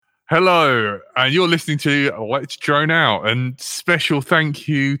Hello, and you're listening to Let's Drone Out. And special thank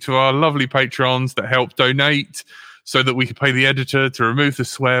you to our lovely patrons that help donate so that we can pay the editor to remove the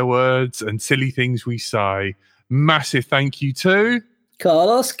swear words and silly things we say. Massive thank you to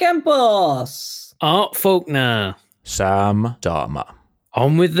Carlos Campos, Art Faulkner, Sam Dharma.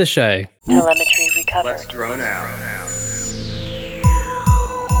 On with the show. Telemetry recovered. Let's drone out.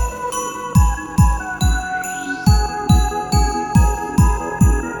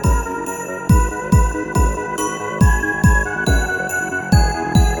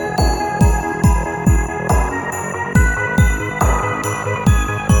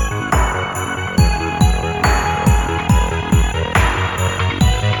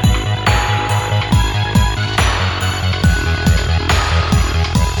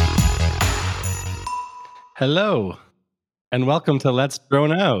 Hello, and welcome to Let's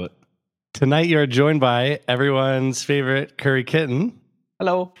Drone Out. Tonight you're joined by everyone's favorite curry kitten.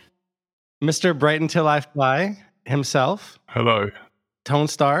 Hello. Mr. Brighton Till I Fly himself. Hello. Tone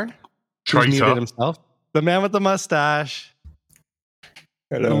Star. Who's muted himself. The man with the mustache.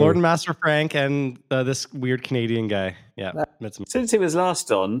 Hello. The Lord and Master Frank, and this weird Canadian guy. Yeah, that's me. Since he was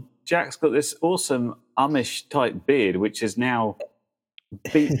last on, Jack's got this awesome Amish type beard, which has now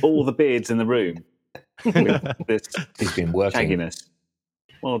beat all the beards in the room. With this He's been working. shagginess.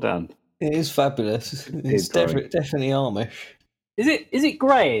 Well done. It is fabulous. It's definitely Amish. Is it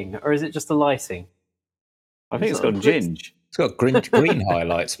greying or is it just the lighting? I think it's got ginge. It's got green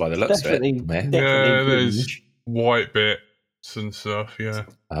highlights by the looks of it. Yeah, there's white bits and stuff, yeah.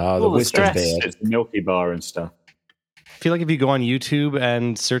 Ah, the wisdom beard. It's Milky Bar and stuff. I feel like if you go on YouTube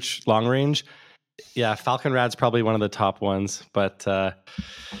and search long range, yeah, Falcon Rad's probably one of the top ones. But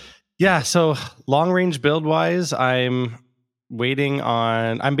yeah, so long range build wise, I'm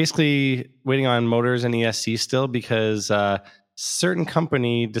basically waiting on motors and ESC still because certain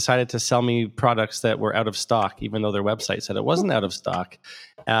company decided to sell me products that were out of stock, even though their website said it wasn't out of stock.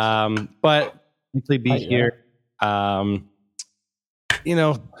 But hopefully be here, in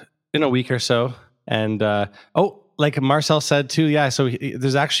a week or so. And like Marcel said too, yeah. So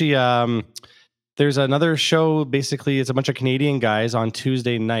there's actually there's another show. Basically, it's a bunch of Canadian guys on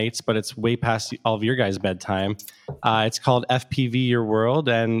Tuesday nights, but it's way past all of your guys' bedtime. It's called FPV Your World,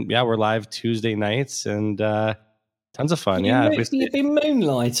 and yeah, we're live Tuesday nights, and tons of fun. You've been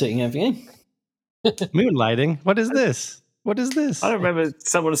moonlighting, have you? Moonlighting? What is this? What is this? I don't remember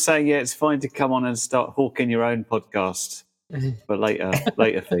someone saying, yeah, it's fine to come on and start hawking your own podcast for later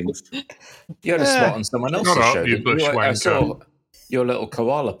things. You had a spot on someone else's show. You I saw your little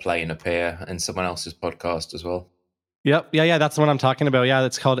koala plane appear in someone else's podcast as well. Yep. Yeah. That's the one I'm talking about. Yeah,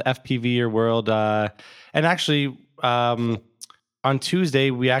 it's called FPV Your World. And actually, on Tuesday,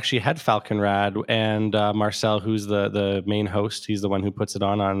 we actually had Falcon Rad and Marcel, who's the main host. He's the one who puts it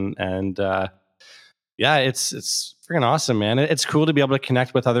on. And yeah, it's freaking awesome, man. It's cool to be able to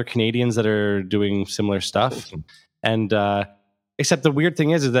connect with other Canadians that are doing similar stuff. Awesome. And except the weird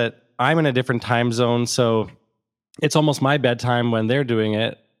thing is that I'm in a different time zone, so it's almost my bedtime when they're doing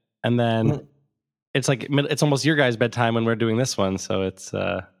it, and then it's like it's almost your guys' bedtime when we're doing this one. So it's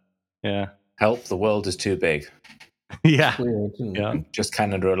yeah. Help! The world is too big. Yeah, Weird, yeah. Just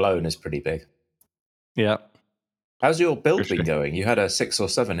Canada alone is pretty big. Yeah. How's your build been going? You had a 6 or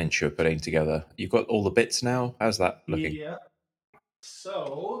 7 inch you're putting together. You've got all the bits now. How's that looking? Yeah.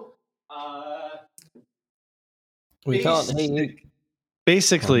 So, we can't hear you.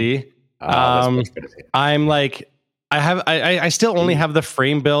 basically, that's much better. I'm like, I still only have the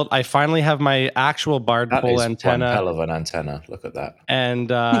frame built. I finally have my actual barred That pole is antenna. one hell of an antenna. Look at that.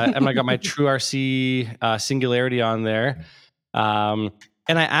 And I got my True RC Singularity on there.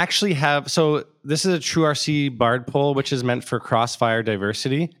 And I actually have, so this is a True RC barred pole, which is meant for crossfire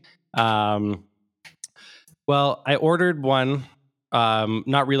diversity. Well, I ordered one,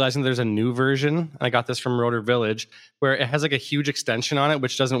 not realizing there's a new version. I got this from Rotor Village, where it has like a huge extension on it,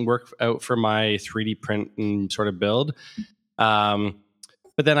 which doesn't work out for my 3D print and sort of build. But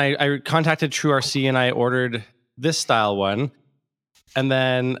then I contacted True RC and I ordered this style one. And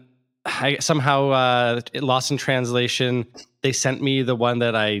then I somehow lost in translation. They sent me the one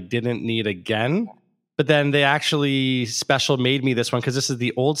that I didn't need again. But then they actually special made me this one because this is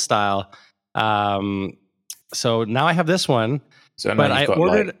the old style. So now I have this one. So now you've got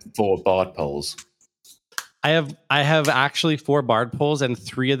ordered like 4 barred poles. I have actually 4 barred poles, and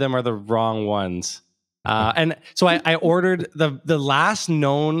 3 of them are the wrong ones. And so I ordered the last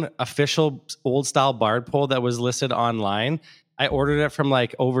known official old style barred pole that was listed online. I ordered it from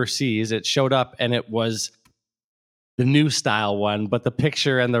like overseas. It showed up and it was the new style one, but the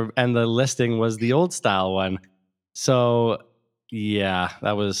picture and the listing was the old style one. So Yeah,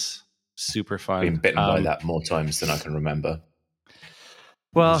 that was super fun. Been bitten by that more times than I can remember.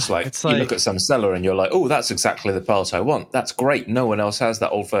 Well, It's like it's you like look at some seller and you're like, oh, that's exactly the part I want. That's great. No one else has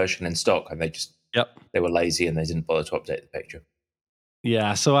that old version in stock, and they were lazy and they didn't bother to update the picture.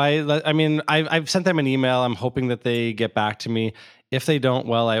 Yeah, so I mean, I've sent them an email. I'm hoping that they get back to me. If they don't,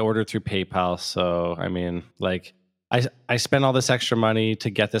 well, I ordered through PayPal. So I mean, like, I spent all this extra money to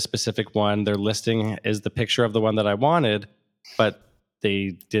get this specific one. Their listing is the picture of the one that I wanted, but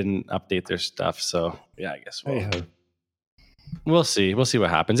they didn't update their stuff. So yeah, I guess we'll see. We'll see what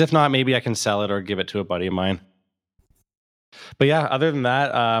happens. If not, maybe I can sell it or give it to a buddy of mine. But yeah, other than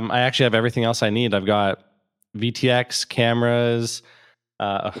that, I actually have everything else I need. I've got VTX cameras.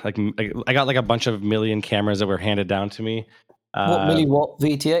 I got like a bunch of million cameras that were handed down to me. What milliwatt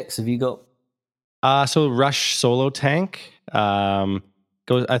VTX have you got? So Rush Solo Tank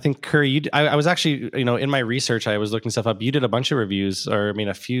goes. I think Curry. I was actually, in my research, I was looking stuff up. You did a bunch of reviews, or I mean,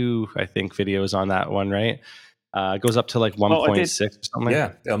 a few, I think, videos on that one, right? It goes up to like 1.6 or something.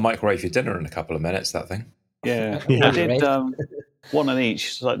 Yeah, it'll microwave your dinner in a couple of minutes. That thing. Yeah, Yeah. I did one on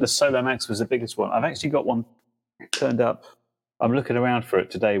each. So, like the Solo Max was the biggest one. I've actually got one turned up. I'm looking around for it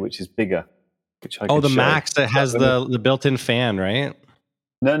today, which is bigger. Which I the could show. Max that has the built-in fan, right?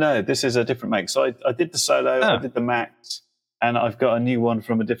 No, this is a different Max. So I did the Solo, Oh. I did the Max, and I've got a new one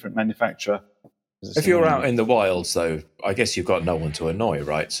from a different manufacturer. If you're out in the wilds, though, I guess you've got no one to annoy,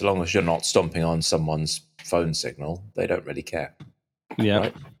 right? So long as you're not stomping on someone's phone signal, they don't really care. Yeah.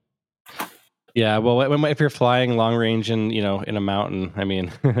 Right? Yeah. Well, if you're flying long range and in a mountain, I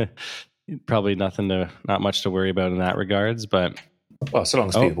mean, probably not much to worry about in that regards. But so long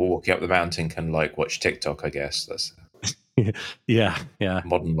as people walking up the mountain can watch TikTok, I guess that's yeah.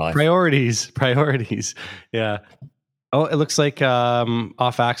 modern life. Priorities. Yeah. Oh, it looks like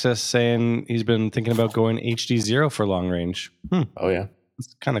Off Access saying he's been thinking about going HD0 for long range. Oh yeah,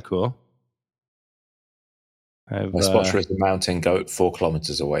 it's kind of cool. My spotter is a mountain goat 4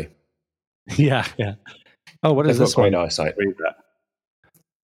 kilometers away. Yeah. Oh, what is this great one? eyesight. Read that.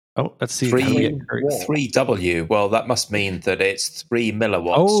 Oh, let's see. 3W. Well, that must mean that it's 3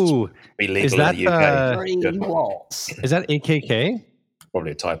 milliwatts. Oh, to be legal is that in the UK? 3 watts. Is that AKK?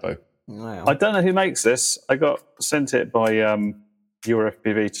 Probably a typo. Wow. I don't know who makes this. I got sent it by your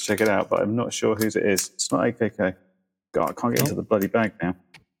FPV to check it out, but I'm not sure whose it is. It's not AKK. God, I can't get into the bloody bag now.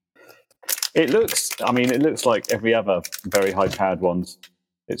 It looks like every other very high-powered ones.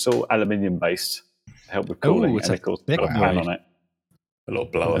 It's all aluminium based to help with cooling, it's and of course, got a thick fan one. on it. A little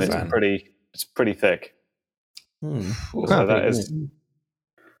blower And fan. it's pretty thick. Hmm. So that is.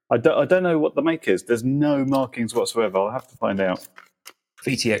 I don't know what the make is. There's no markings whatsoever. I'll have to find out.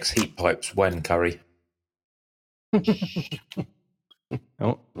 VTX heat pipes when, Curry?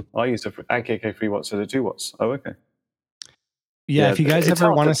 Oh, I used a AKK 3 watts, so the 2 watts. Oh, okay. yeah. If you guys it's ever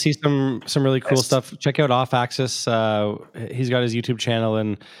hard want to- to see some really cool Yes. stuff, check out Off Access. He's got his YouTube channel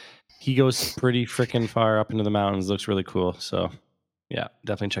and he goes pretty freaking far up into the mountains. Looks really cool. So yeah,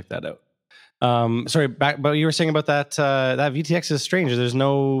 definitely check that out. Sorry, back. But you were saying about that that VTX is strange. There's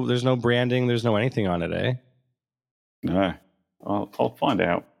no branding. There's no anything on it, eh? No, I'll find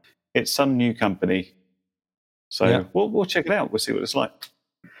out. It's some new company, so Yeah. we'll check it out. We'll see what it's like.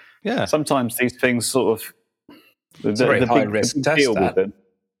 Yeah. Sometimes these things sort of It's a very high big risk deal test. with That them.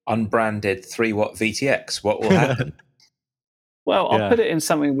 unbranded 3-watt VTX. What will happen? Well, I'll Yeah. put it in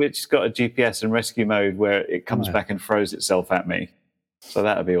something which's got a GPS and rescue mode where it comes Right. back and throws itself at me. So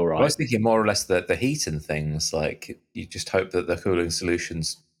that'll be all right. I was thinking more or less the heat and things. Like you just hope that the cooling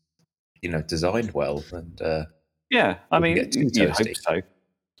solution's designed well. And Yeah, I Wouldn't mean, get too you'd hope toasty. so.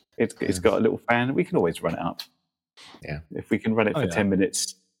 It's got a little fan. We can always run it up. Yeah. If we can run it for 10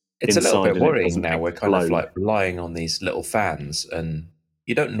 minutes. it's a little inside bit and it worrying doesn't now. We're kind of explode. like relying on these little fans, and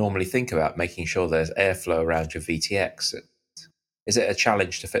you don't normally think about making sure there's airflow around your VTX. Is it a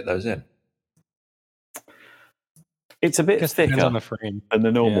challenge to fit those in? It's a bit Guess depends thicker on the frame. than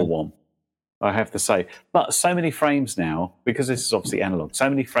the normal Yeah. one, I have to say. But so many frames now, because this is obviously analog, so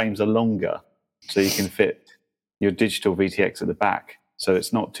many frames are longer, so you can fit your digital VTX at the back. So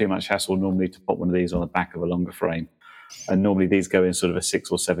it's not too much hassle normally to pop one of these on the back of a longer frame. And normally these go in sort of a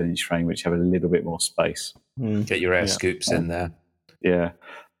 6 or 7 inch frame, which have a little bit more space. Get your air scoops in there. Yeah.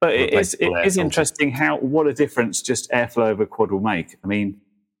 But it is Replaceable air filter. interesting what a difference just airflow over quad will make. I mean,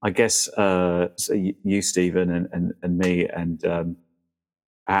 I guess so you, Stephen, and me, and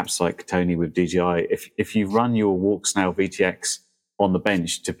perhaps like Tony with DJI, if you run your Walk Snail VTX on the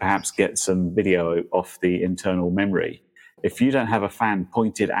bench to perhaps get some video off the internal memory, if you don't have a fan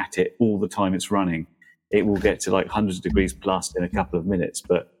pointed at it all the time it's running, it will get to like hundreds of degrees plus in a couple of minutes.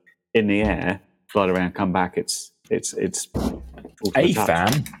 But in the air, fly around, come back, it's A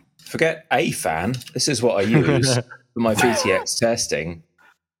fan? Forget a fan. This is what I use for my VTX testing.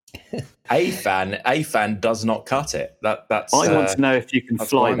 A fan does not cut it. That's. I want to know if you can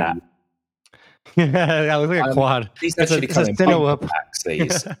fly that. Yeah, it looks like a quad. These It's actually a come in Cinewoop. bumper packs.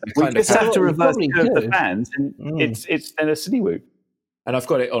 These We kind of just have to You reverse probably curve the could. fans, and it's then a Cinewoop. and I've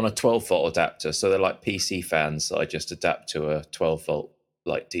got it on a 12-volt adapter, so they're like PC fans that I just adapt to a 12-volt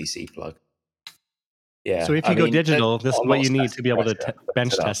like DC plug. Yeah. So if you I go mean, digital, there's this is not a what lot you of need to be able to pressure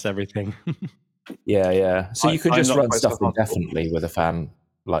bench set up. test everything. Yeah. So you could I'm just not run quite stuff so comfortable. indefinitely with a fan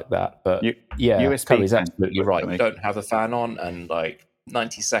like that. But USB Terry's fan absolutely works right. for me. You don't have a fan on, and like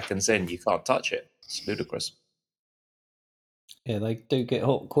 90 seconds in, you can't touch it. It's ludicrous. Yeah, they do get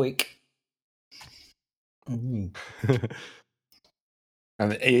hot quick. Mm.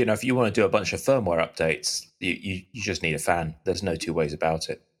 And if you want to do a bunch of firmware updates, you just need a fan. There's no two ways about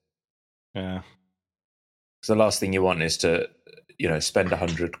it. Yeah. Because the last thing you want is to spend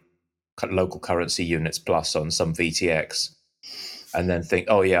 100 local currency units plus on some VTX, and then think,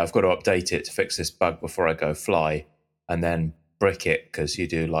 oh yeah, I've got to update it to fix this bug before I go fly, and then brick it because you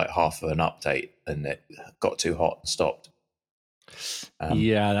do like half of an update and it got too hot and stopped.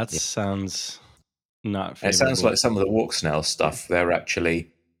 Yeah, that sounds not favorable. It sounds like some of the walk snail stuff. They're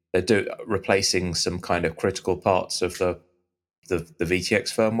replacing some kind of critical parts of the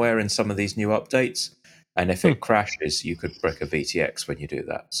VTX firmware in some of these new updates. And if it crashes, you could brick a VTX when you do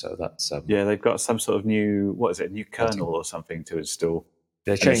that. So that's Yeah, they've got some sort of new new kernel or something to install.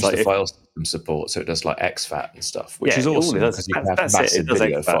 They changed the file system support, so it does like exFAT and stuff, which is all it awesome does. because you can have That's it. massive It does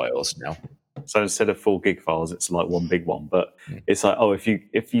video exFAT. files now. So instead of 4 gig files, it's like one big one. But it's like, oh, if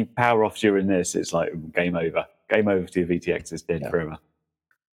you power off during this, it's like game over. Game over to your VTX is dead forever.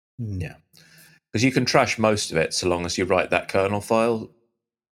 Yeah, because you can trash most of it so long as you write that kernel file.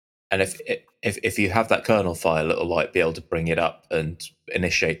 And if you have that kernel file, it'll like be able to bring it up and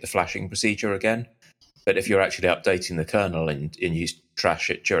initiate the flashing procedure again. But if you're actually updating the kernel and you trash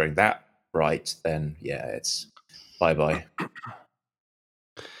it during that write, then yeah, it's bye-bye.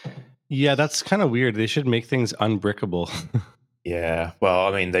 Yeah, that's kind of weird. They should make things unbrickable. Yeah, well,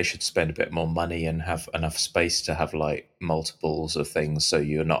 I mean, they should spend a bit more money and have enough space to have like multiples of things, so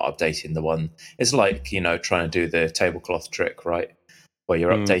you're not updating the one. It's like trying to do the tablecloth trick, right? Where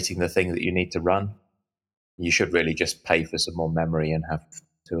you're updating the thing that you need to run. You should really just pay for some more memory and have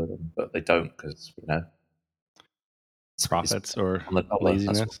 2 of them, but they don't because Profits or on the dollar.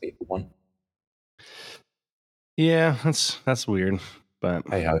 laziness. That's what people want. Yeah, that's weird. But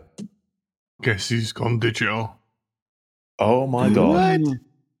Hey ho. Guess who's gone digital? Oh my god! What?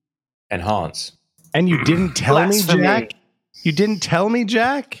 Enhance. And you didn't tell me, Blasphemy. Jack? You didn't tell me,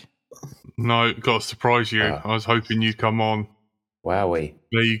 Jack? No, got to surprise you. Oh. I was hoping you'd come on. Wowie.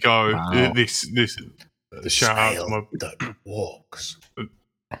 There you go. Wow. This shout out to my. that walks.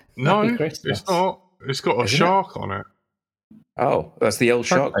 No, Happy Christmas. it's not. It's got a Isn't it? shark on it. Oh, that's the old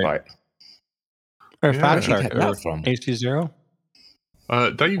Shark shark bite. Or Yeah. Fat Where'd you Shark get or that from? HG0?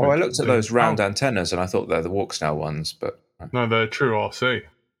 David. Oh, I looked at those round Oh, antennas and I thought they're the walk snail ones, but no, they're true RC.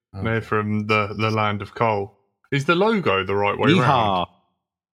 Oh. They're from the land of coal. Is the logo the right way round? Yeehaw.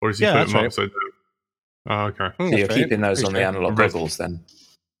 Or is he Yeah, putting them that's upside down? Oh, okay. So you're That's right. keeping those on the Pretty analog Red- goggles then?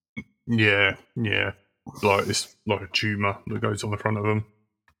 Yeah. Like it's like a tumour that goes on the front of them.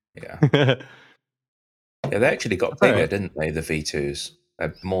 Yeah. sure. Yeah, they actually got That's all bigger, right. didn't they, the V2s?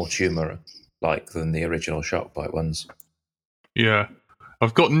 They're more tumor-like than the original Shockbite ones. Yeah.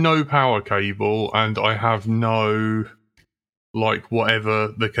 I've got no power cable and I have no like whatever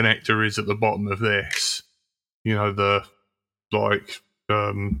the connector is at the bottom of this. The like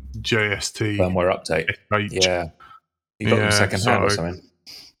JST Firmware update. SH. Yeah. You got them second hand or something.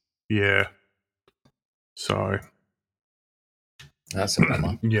 Yeah. So That's a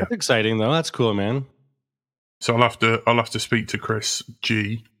bummer. yeah. That's exciting, though. That's cool, man. So I'll have to speak to Chris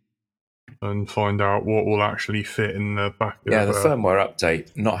G and find out what will actually fit in the back Yeah, of the firmware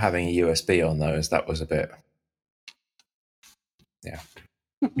update, not having a USB on those, that was a bit... Yeah.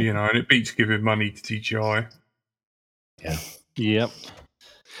 and it beats giving money to TGI. Yep.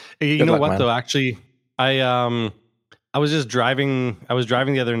 You Good know luck, what man. though? Actually, I was just driving. I was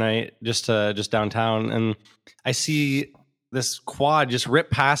driving the other night, just downtown, and I see this quad just rip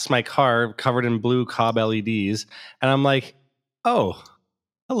past my car, covered in blue Cobb LEDs, and I'm like, "Oh,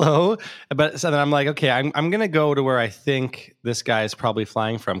 hello!" But so then I'm like, "Okay, I'm gonna go to where I think this guy is probably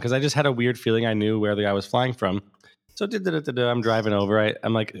flying from," because I just had a weird feeling I knew where the guy was flying from. So I'm driving over.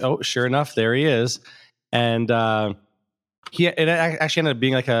 I'm like, "Oh, sure enough, there he is," and it actually ended up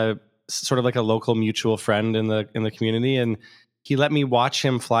being like a sort of like a local mutual friend in the community, and he let me watch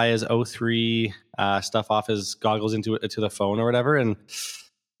him fly his 03 stuff off his goggles into the phone or whatever, and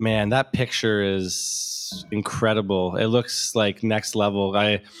man, that picture is incredible. It looks like next level.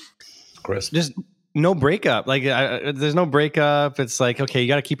 Chris. Just no breakup. Like there's no breakup. It's like, okay, you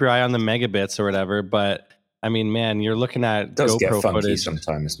got to keep your eye on the megabits or whatever. But I mean, man, you're looking at It does GoPro get funky footage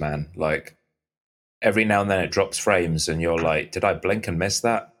sometimes, man. Like every now and then it drops frames and you're like, did I blink and miss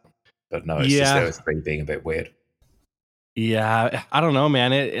that? But no, it's just O3 being a bit weird. Yeah, I don't know,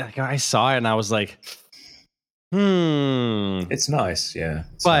 man. Like, I saw it and I was like, It's nice, yeah.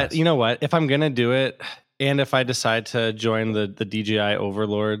 But you know what? If I'm gonna do it, and if I decide to join the DJI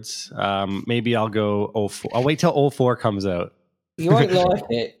overlords, maybe I'll go 04. I'll wait till 04 comes out. You won't like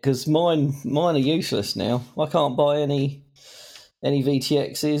it because mine are useless now. I can't buy any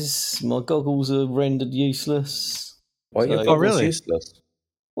VTXs. My goggles are rendered useless. Why are your So- goggles really? useless?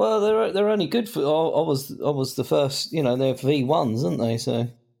 Well, they're only good for. I was the first. You know, they're V1s, aren't they? So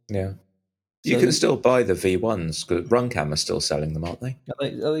Yeah. You So- can still buy the V1s because Runcam are still selling them, aren't they?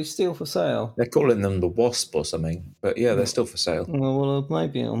 are they still for sale? They're calling them the Wasp or something, but yeah, they're still for sale. Well,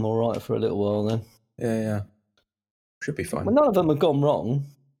 maybe I'm all right for a little while then. Yeah. Should be fine. Well, none of them have gone wrong,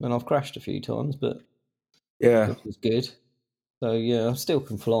 and I've crashed a few times, but Yeah. which is good. So yeah, I still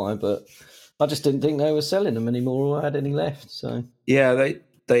can fly, but I just didn't think they were selling them anymore or had any left. So Yeah,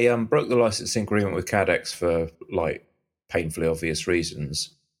 they broke the licensing agreement with Cadex for like painfully obvious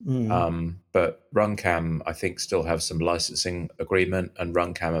reasons. But Runcam, I think, still have some licensing agreement, and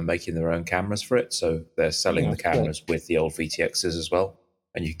Runcam are making their own cameras for it, so they're selling the cameras with the old VTXs as well,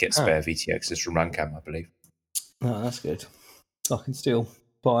 and you can get spare VTXs from Runcam, I believe. oh, that's good. I can still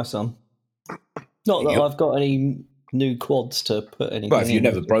buy some. Not that I've got any new quads to put anything. Well, if you've in.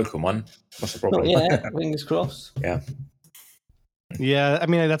 never broken one, what's the problem? Not yet. Fingers crossed. Yeah. Yeah, I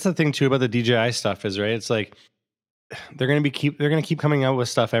mean that's the thing too about the DJI stuff is right. It's like they're gonna keep coming out with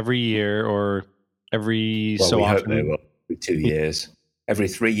stuff every year or every Well, so we often. hope they will. Every 2 years, every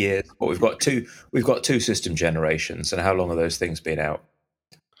 3 years. But we've got two system generations, and how long are those things been out?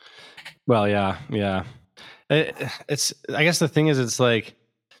 Well, yeah. It's I guess the thing is, it's like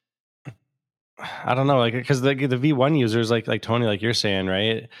I don't know, like because the V1 users, like Tony, like you're saying,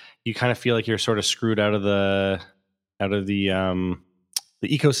 right? You kind of feel like you're sort of screwed out of the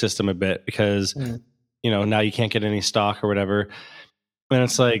ecosystem a bit because you know now you can't get any stock or whatever. And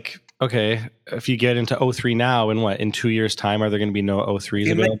it's like, okay, if you get into O3 now, in 2 years' time, are there going to be no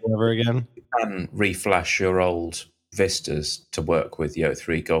O3s available ever again? You can reflash your old Vistas to work with the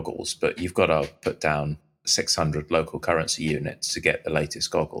O3 goggles, but you've got to put down 600 local currency units to get the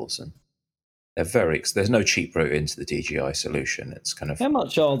latest goggles, and they're there's no cheap route into the DJI solution. It's kind of How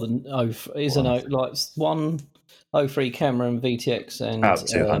much are the like one O3 camera and VTX and about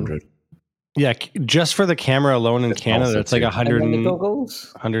 200. Yeah, just for the camera alone in It's Canada, also it's like too. and then the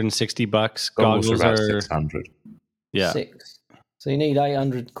goggles? $160. Goggles are about are 600. yeah. 6. So you need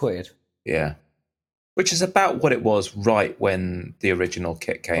 800 quid. Yeah. Which is about what it was right when the original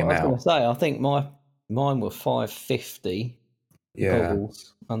kit came I was going out. to say, I think mine were 550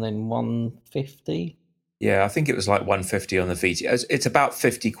 goggles and then 150. Yeah, I think it was like 150 on the VT. It's about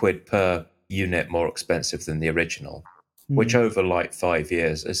 50 quid per unit more expensive than the original, which over like 5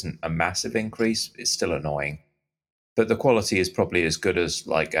 years isn't a massive increase. It's still annoying. But the quality is probably as good as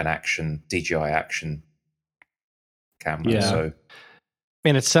like an DJI action camera. Yeah. So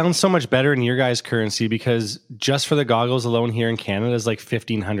Man, it sounds so much better in your guys' currency because just for the goggles alone here in Canada is like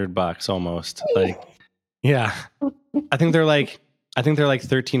 $1,500 almost. Like, yeah, I think they're like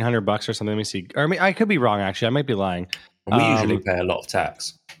 $1,300 or something. Let me see. Or I could be wrong. Actually, I might be lying. we usually pay a lot of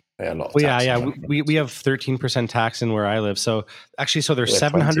tax. Well, yeah. We have 13% tax in where I live. So actually, so there's Yeah,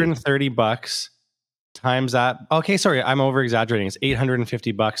 730 bucks times that. Okay, sorry, I'm over exaggerating. It's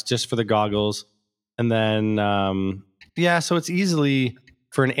 $850 just for the goggles, and then so it's easily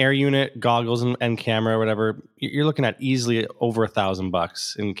for an air unit, goggles, and camera, or whatever. You're looking at easily over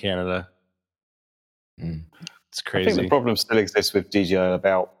 $1,000 in Canada. It's crazy. I think the problem still exists with DJI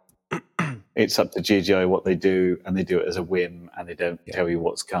about it's up to DJI what they do, and they do it as a whim, and they don't tell you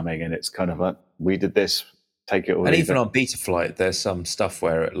what's coming, and it's kind of like, we did this, take it or And leave even it. on Betaflight, there's some stuff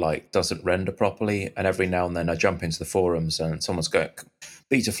where it like doesn't render properly, and every now and then I jump into the forums and someone's going,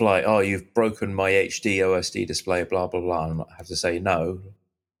 Betaflight, oh, you've broken my HD OSD display, blah blah blah. And I have to say, no,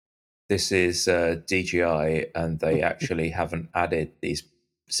 this is DJI, and they actually haven't added these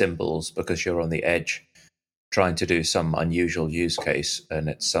symbols because you're on the edge trying to do some unusual use case, and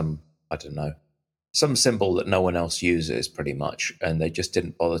it's some symbol that no one else uses pretty much, and they just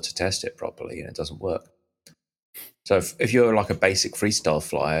didn't bother to test it properly, and it doesn't work. So if you're like a basic freestyle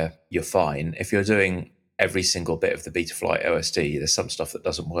flyer, you're fine. If you're doing every single bit of the Betaflight OSD, there's some stuff that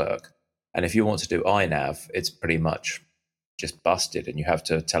doesn't work. And if you want to do iNav, it's pretty much just busted, and you have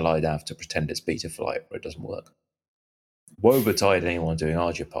to tell iNav to pretend it's beta flight, or it doesn't work. Woe betide anyone doing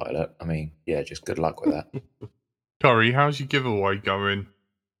ArduPilot. I mean, yeah, just good luck with that. Corey, how's your giveaway going?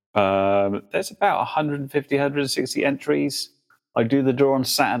 There's about 150, 160 entries. I do the draw on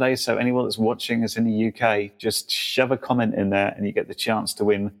Saturday, so anyone that's watching us in the UK, just shove a comment in there and you get the chance to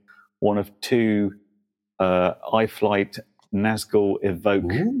win one of 2 iFlight Nazgul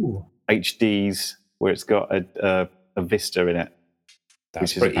Evoke HDs where it's got a Vista in it. That's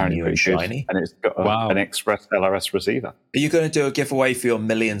which is pretty apparently new and pretty good. shiny. And it's got an Express LRS receiver. Are you going to do a giveaway for your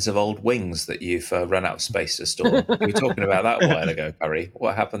millions of old wings that you've run out of space to store? We were talking about that a while ago, Barry.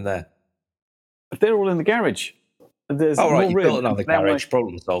 What happened there? They're all in the garage. There's right, you room. built another garage.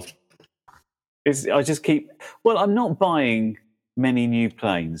 Problem solved. I just keep... Well, I'm not buying many new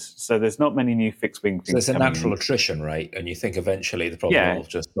planes, so there's not many new fixed-wing things. So there's a coming natural in. attrition rate, and you think eventually the problem will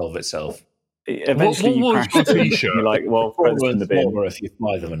just solve itself. Eventually, you crash them, and you're like, well, throw this in the bin. Smaller if you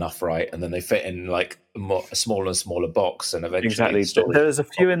fly them enough right, and then they fit in like a smaller and smaller box, and eventually exactly.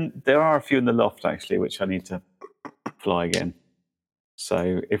 There are a few in the loft actually, which I need to fly again.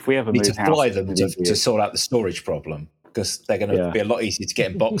 So if we ever need move to fly house, them to sort out the storage problem, because they're going to be a lot easier to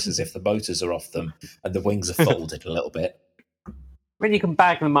get in boxes if the motors are off them and the wings are folded a little bit. When you can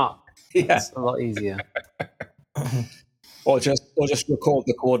bag them up, Yeah, it's a lot easier. or just record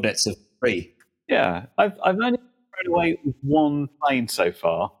the coordinates of 3. Yeah, I've only thrown away with one plane so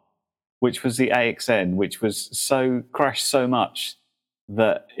far, which was the AXN, which was crashed so much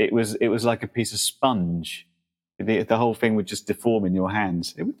that it was like a piece of sponge. The whole thing would just deform in your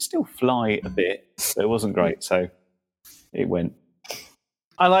hands. It would still fly a bit, but it wasn't great, so it went.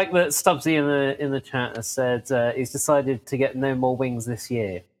 I like that Stubbsy in the chat has said he's decided to get no more wings this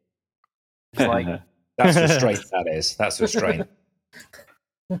year. It's like that's restraint. That is. That's restraint.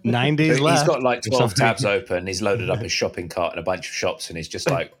 9 days So left. he's got like 12 tabs open. He's loaded up his shopping cart in a bunch of shops, and he's just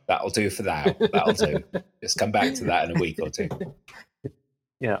like, "That'll do for now. That'll do. Just come back to that in a week or 2."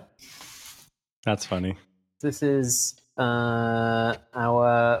 Yeah, That's funny. this is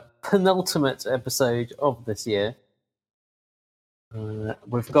our penultimate episode of this year.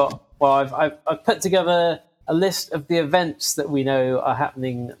 We've got I've put together a list of the events that we know are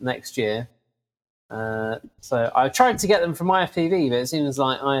happening next year. So I tried to get them from IFTV, but it seems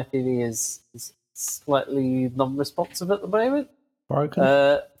like IFTV is slightly non-responsive at the moment. Broken.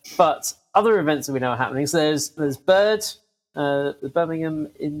 But other events that we know are happening. So there's Bird, the Birmingham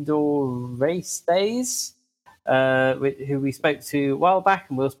Indoor Race Days, who we spoke to a while back,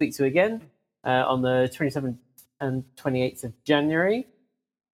 and we'll speak to again on the 27th and 28th of January.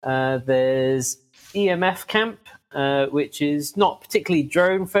 There's EMF Camp, which is not particularly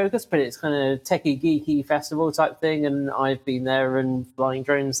drone focused, but it's kind of techie geeky festival type thing, and I've been there and flying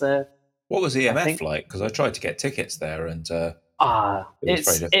drones there. What was EMF like? Because I tried to get tickets there, and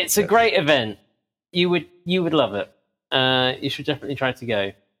it's a great event. You would love it. You should definitely try to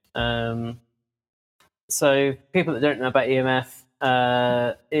go. So people that don't know about EMF,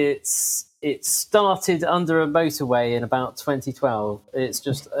 it started under a motorway in about 2012. It's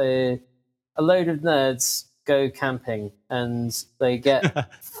just a load of nerds go camping, and they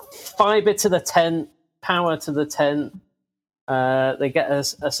get fibre to the tent, power to the tent. They get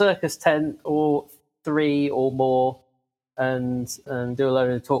a circus tent or 3 or more, and do a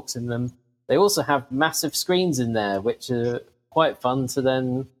load of talks in them. They also have massive screens in there, which are quite fun to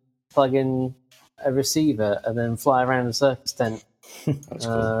then plug in a receiver and then fly around a circus tent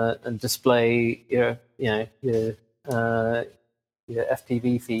and display your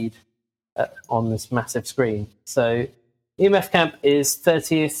FPV feed on this massive screen. So EMF Camp is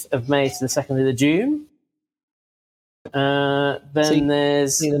 30th of May to the 2nd of June. Then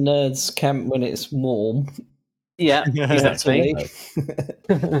there's the nerds camp when it's warm. Yeah, exactly.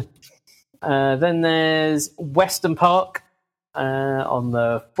 Then there's Western Park on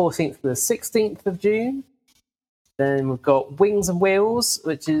the 14th to the 16th of June. Then we've got Wings and Wheels,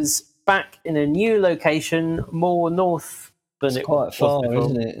 which is back in a new location, more north than It's quite far, before.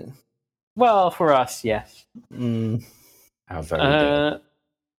 isn't it? Well, for us, yes. How very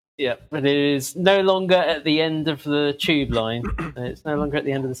Yeah, but it is no longer at the end of the tube line. It's no longer at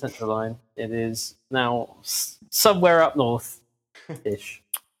the end of the central line. It is now somewhere up north-ish.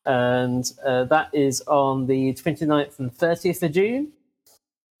 And that is on the 29th and 30th of June.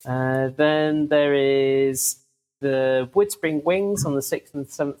 Then there is the Woodspring Wings on the 6th and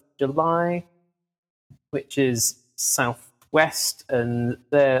 7th of July, which is southwest, and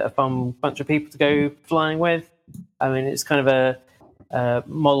they're a fun bunch of people to go flying with. I mean, it's kind of a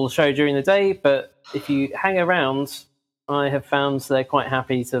model show during the day, but if you hang around, I have found they're quite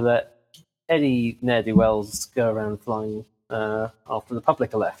happy to let any ne'er-do-wells go around flying after the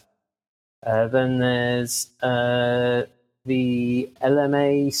public are left. Then there's the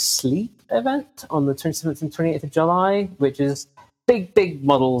LMA Sleep event on the 27th and 28th of July, which is big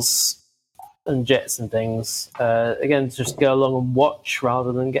models and jets and things. Again, just go along and watch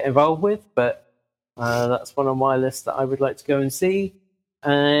rather than get involved with, but that's one on my list that I would like to go and see.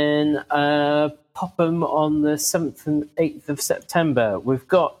 And Popham on the 7th and 8th of September. We've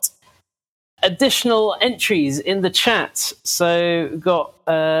got additional entries in the chat. So we've got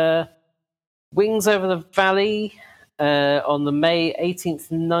Wings Over the Valley on the May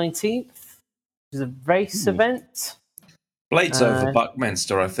 18th and 19th, which is a race event. Blades Over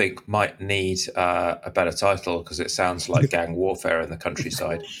Buckminster, I think, might need a better title because it sounds like gang warfare in the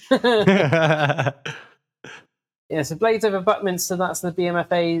countryside. Yeah, so Blades Over Buckminster, that's the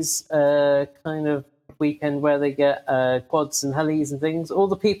BMFA's kind of weekend where they get quads and helis and things. All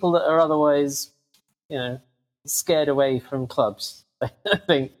the people that are otherwise, scared away from clubs, I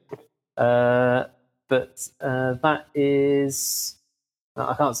think. But that is...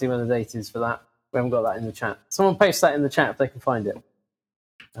 I can't see when the date is for that. We haven't got that in the chat. Someone post that in the chat if they can find it.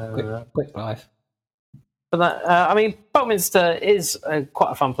 Quick live. But that, Buckminster is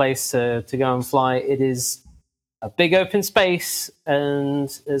quite a fun place to go and fly. It is a big open space, and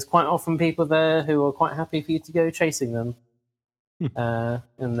there's quite often people there who are quite happy for you to go chasing them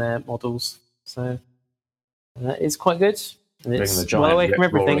in their models. So that is quite good. And Bring it's the giant well away from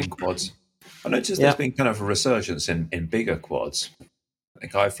everything. rolling quads. I noticed there's been kind of a resurgence in bigger quads. I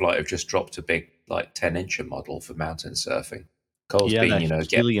think iFlight have just dropped a big 10-incher model for mountain surfing. Cole's been, getting to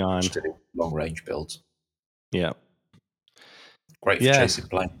do long range builds. Yeah. Great for chasing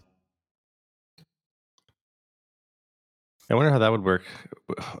planes. I wonder how that would work.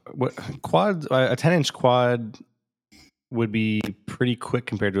 What quad? A 10-inch quad would be pretty quick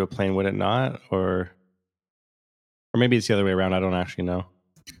compared to a plane, would it not? Or maybe it's the other way around. I don't actually know.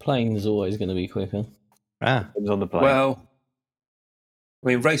 Plane is always going to be quicker. Depends on the plane. Well,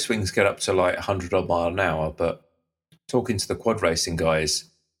 race wings get up to 100 odd mile an hour, but talking to the quad racing guys,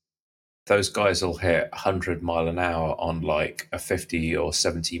 those guys will hit 100 mile an hour on a 50 or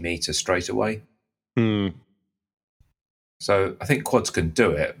 70 meter straightaway. So I think quads can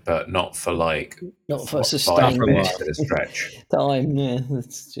do it, but not for not for sustained 5 minutes at a stretch. Time. Yeah,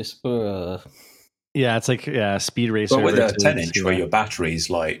 it's just for. Yeah, it's speed racer. But with a 10-inch where your battery's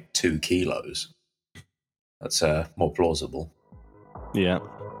 2 kilos, that's more plausible. Yeah.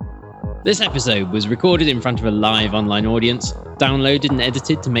 This episode was recorded in front of a live online audience, downloaded and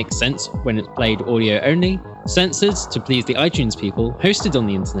edited to make sense when it's played audio only, censored to please the iTunes people, hosted on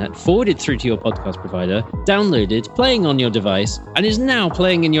the internet, forwarded through to your podcast provider, downloaded, playing on your device, and is now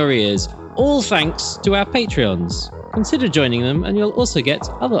playing in your ears, all thanks to our Patreons. Consider joining them and you'll also get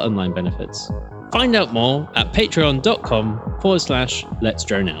other online benefits. Find out more at patreon.com/Let's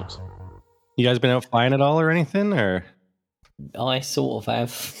Drone Out. You guys been out flying at all or anything, or? I sort of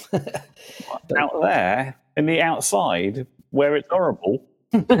have. Out there, in the outside, where it's horrible.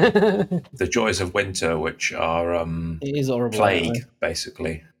 The joys of winter, which are it is horrible, plague,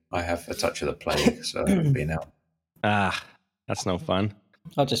 basically. I have a touch of the plague, so I've been out. That's no fun.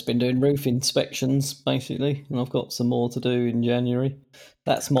 I've just been doing roof inspections, basically, and I've got some more to do in January.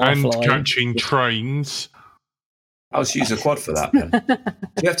 That's my and flying. Catching trains. I'll just use a quad for that, then.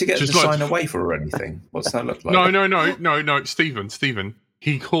 Do you have to get the sign away for or anything? What's that look like? No, Stephen.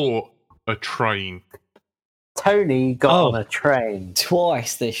 He caught a train. Tony got on a train.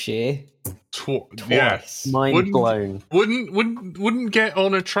 Twice this year. Twice. Yeah. Mind blown. Wouldn't get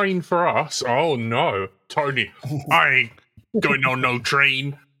on a train for us. Oh, no. Tony, I ain't going on no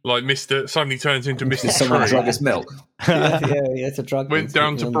train. Suddenly turns into Mr. Someone drug his milk. Yeah, it's a drug. Went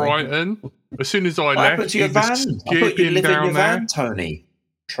down to Brighton. As soon as I left, put to your van. I thought you live in your van, Tony.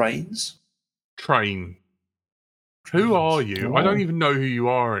 Trains. Train. Who are you? I don't even know who you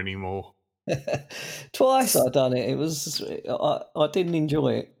are anymore. Twice I've done it. It was I didn't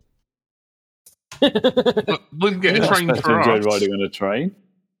enjoy it. Wouldn't get a train for us. Enjoy riding on a train.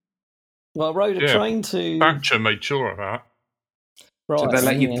 Well, I rode a train to. Thatcher made sure of that. Right, so they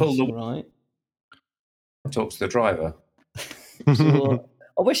let you pull the right. Talk to the driver. So,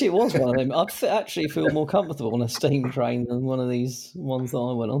 I wish it was one of them. I'd actually feel more comfortable on a steam train than one of these ones that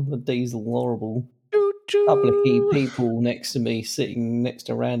I went on. The diesel, horrible, public-y people next to me, sitting next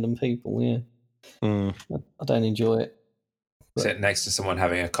to random people. Yeah, I don't enjoy it. Sit next to someone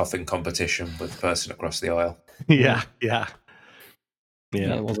having a coughing competition with the person across the aisle. Yeah.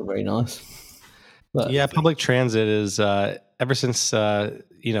 It wasn't very nice. But, public transit is ever since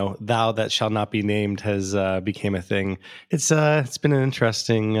thou that shall not be named has became a thing. It's been an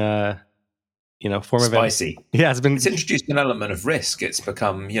interesting form spicy. of yeah, it's introduced an element of risk. It's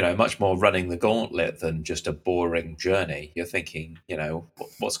become much more running the gauntlet than just a boring journey. You're thinking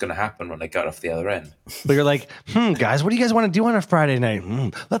what's going to happen when I get off the other end. But you're like, guys, what do you guys want to do on a Friday night?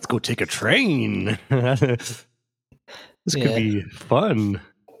 Let's go take a train. This could be fun.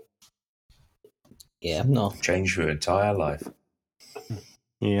 Yeah, no. Change your entire life.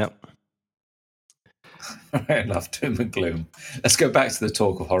 Yep. All right, enough doom and gloom. Let's go back to the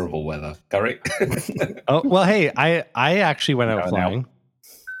talk of horrible weather. Gary? Oh, well, hey, I actually went out flying.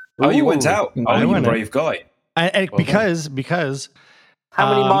 Oh, you went out? Oh, you're a brave guy. Because how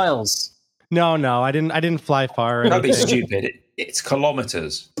many miles? No, I didn't fly far. Don't be stupid. It's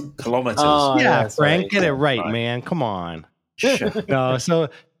kilometers. Kilometers. Oh, yeah, Frank, get it right, man. Come on. Sure. No, so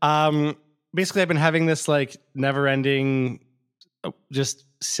basically I've been having this like never-ending just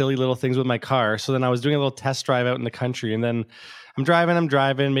silly little things with my car. So then I was doing a little test drive out in the country, and then I'm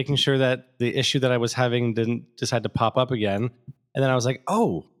driving, making sure that the issue that I was having didn't decide to pop up again. And then I was like,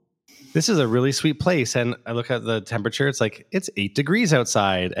 oh, this is a really sweet place. And I look at the temperature. It's 8 degrees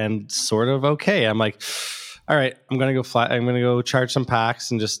outside and sort of okay. I'm like, all right, I'm going to go fly. I'm going to go charge some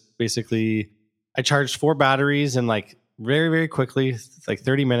packs, and just basically I charged 4 batteries and very, very quickly,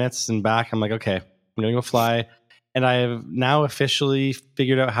 30 minutes and back. I'm like, okay, I'm going to go fly. And I have now officially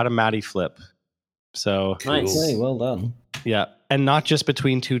figured out how to Matty flip. So nice. Hey, well done. Yeah. And not just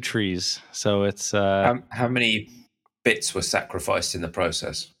between 2 trees. So it's how many bits were sacrificed in the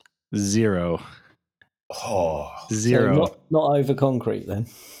process? 0. Oh, 0. So not over concrete then.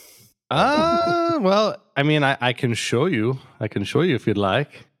 Well, I mean, I can show you. I can show you if you'd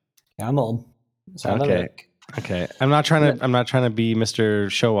like. Come on. Okay. I'm not trying to be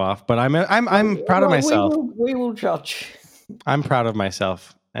Mr. Show Off, but I'm proud of myself. We will judge. I'm proud of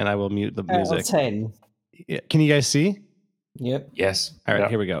myself, and I will mute the music. Out of 10. Yeah. Can you guys see? Yep. Yes. All right,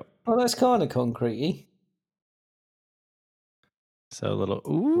 Here we go. Oh, that's kind of concrete-y. So a little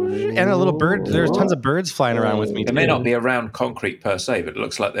and a little bird. There's tons of birds flying around with me. They may not be around concrete per se, but it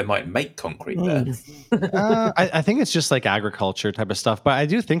looks like they might make concrete there. I think it's just like agriculture type of stuff, but I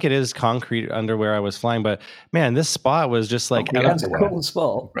do think it is concrete under where I was flying. But man, this spot was just like that's a cool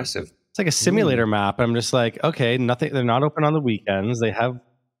spot. Impressive. It's like a simulator map. I'm just like, okay, nothing. They're not open on the weekends. They have.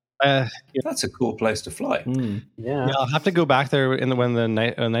 That's a cool place to fly. Yeah, I'll have to go back there when the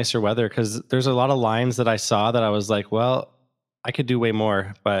nicer weather, because there's a lot of lines that I saw that I was like, well, I could do way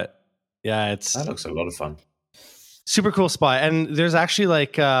more, but yeah, that looks a lot of fun. Super cool spot. And there's actually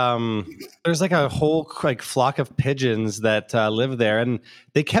there's a whole flock of pigeons that live there, and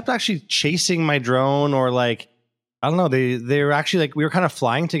they kept actually chasing my drone, or I don't know, they were actually we were kind of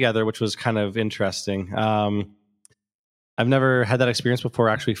flying together, which was kind of interesting. I've never had that experience before,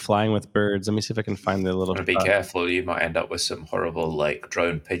 actually flying with birds. Let me see if I can find the little. Be careful, you might end up with some horrible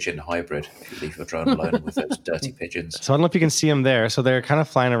drone pigeon hybrid if you leave your drone alone with those dirty pigeons. So I don't know if you can see them there. So they're kind of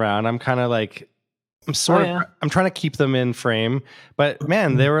flying around. I'm kind of I'm trying to keep them in frame, but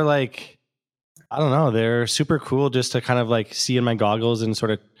man, they were I don't know, they're super cool just to kind of see in my goggles and sort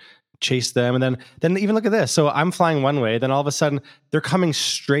of chase them. And then even look at this. So I'm flying one way, then all of a sudden they're coming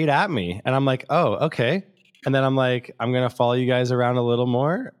straight at me, and I'm like, oh, okay. And then I'm like, I'm going to follow you guys around a little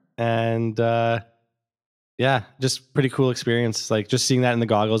more. And yeah, just pretty cool experience. Just seeing that in the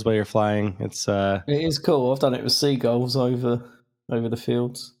goggles while you're flying. It is cool. I've done it with seagulls over the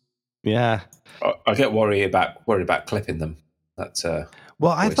fields. Yeah. I get worried about clipping them. That's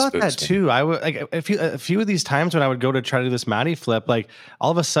well, I thought that too. I would a few of these times when I would go to try to do this Matty flip, all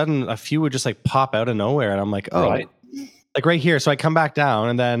of a sudden a few would just pop out of nowhere, and I'm like, oh, right. Right here. So I come back down,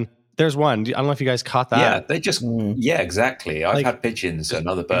 and then there's one. I don't know if you guys caught that. Yeah, they just exactly. I've had pigeons and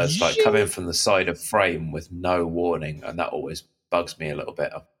other birds come in from the side of frame with no warning, and that always bugs me a little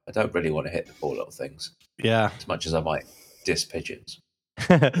bit. I don't really want to hit the poor little things. Yeah, as much as I might diss pigeons.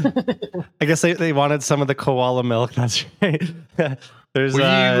 I guess they wanted some of the koala milk. That's right. There's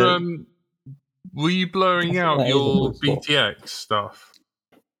were you blowing out your BTX stuff?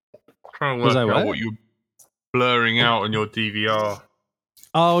 Trying to work out what you're blurring out on your DVR.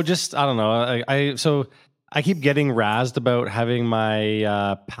 Oh, just I don't know. So I keep getting razzed about having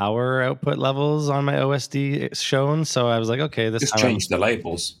my power output levels on my OSD shown. So I was like, okay, this just change the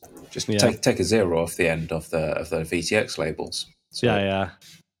labels. Just take a 0 off the end of the VTX labels. So yeah.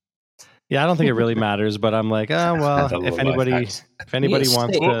 I don't think it really matters, but I'm like, oh well, if anybody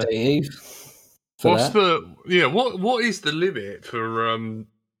wants to. What is the limit for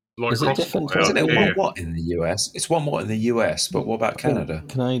is it different? Isn't it 1 watt in the US? It's 1 watt in the US, but what about Canada?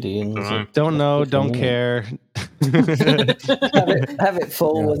 Canadian. Don't know, don't care. have it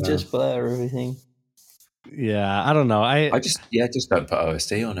full and just blur everything. Yeah, I don't know. I just don't put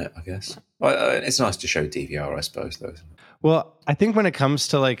OSD on it, I guess. It's nice to show DVR, I suppose, though. Well, I think when it comes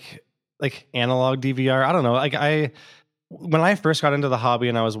to like analog DVR, I don't know. Like when I first got into the hobby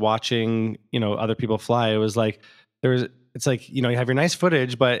and I was watching, other people fly, it was like it's like, you have your nice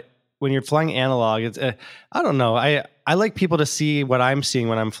footage, but when you're flying analog, it's I don't know. I like people to see what I'm seeing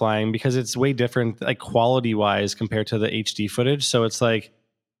when I'm flying because it's way different, like quality wise compared to the HD footage. So it's like,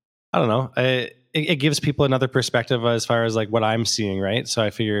 I don't know. It gives people another perspective as far as like what I'm seeing, right? So I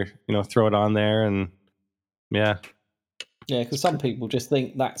figure, throw it on there and yeah. Yeah, because some people just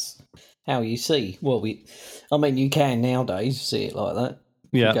think that's how you see. Well, you can nowadays see it like that.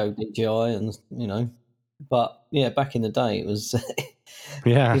 Yeah. You go DJI and, but yeah, back in the day it was,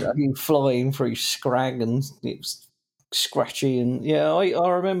 yeah, you flying through scrag and it was scratchy. And yeah, I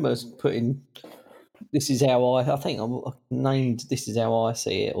remember putting, this is how I think I named This Is How I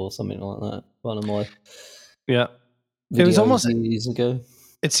See It or something like that. One of my it was almost years ago.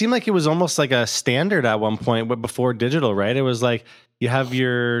 It seemed like it was almost like a standard at one point, but before digital, right? It was like you have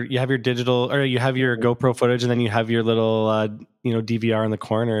your digital, or you have your GoPro footage, and then you have your little DVR in the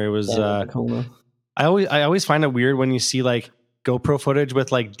corner. It was I always find it weird when you see like GoPro footage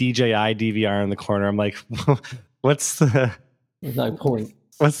with like DJI DVR in the corner. I'm like, there's no point.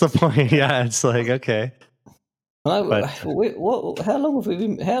 What's the point? Yeah, it's like okay. How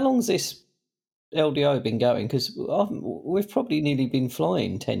long's this LDO been going? Because we've probably nearly been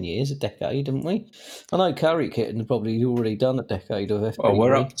flying 10 years, a decade, haven't we? I know Curry Kitten had probably already done a decade of FPV. Well,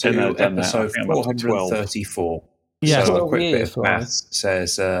 we're up to episode 434. Yeah, so a quick bit of math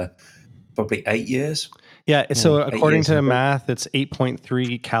says probably 8 years. Yeah, so according to math, it's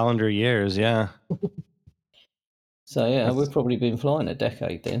 8.3 calendar years. Yeah. So yeah, we've probably been flying a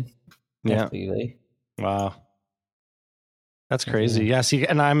decade then. Yeah. FPV. Wow. That's crazy. Yeah. See,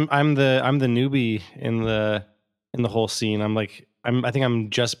 and I'm the newbie in the whole scene. I think I'm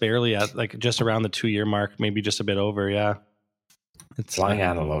just barely at like just around the 2-year mark, maybe just a bit over. Yeah. It's flying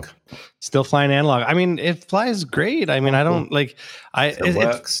analog. Still flying analog. I mean, it flies great. I mean, I don't like. It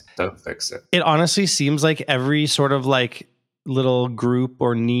works. Don't fix it. It honestly seems like every sort of like little group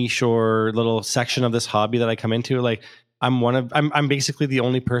or niche or little section of this hobby that I come into, like I'm basically the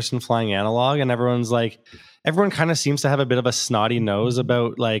only person flying analog, and everyone kind of seems to have a bit of a snotty nose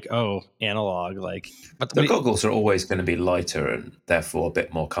about like, oh, analog. Like, but the goggles are always going to be lighter and therefore a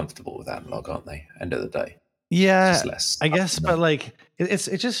bit more comfortable with analog, aren't they? End of the day. Yeah, I guess, but like it's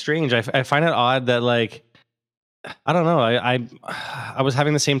just strange. I find it odd that like I don't know. I was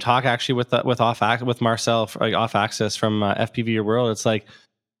having the same talk actually with Marcel like Off Axis from FPV Your World. It's like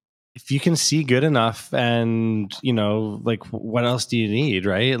if you can see good enough, and like what else do you need,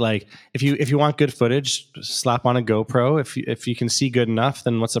 right? Like if you want good footage, slap on a GoPro. If you can see good enough,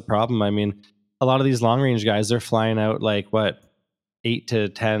 then what's the problem? I mean, a lot of these long range guys, they're flying out like what 8 to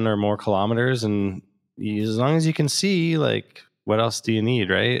 10 or more kilometers, and as long as you can see, like what else do you need,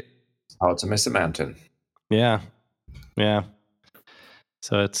 right? It's hard to miss a mountain. Yeah.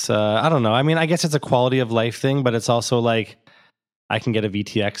 So it's I don't know. I mean, I guess it's a quality of life thing, but it's also like I can get a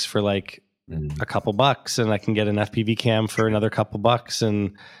VTX for like a couple bucks, and I can get an FPV cam for another couple bucks,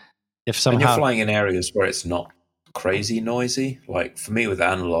 and if somehow and you're flying in areas where it's not crazy noisy. Like for me with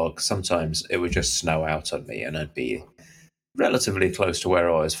analog, sometimes it would just snow out on me, and I'd be relatively close to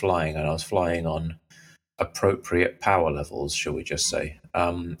where I was flying, and I was flying on appropriate power levels, shall we just say?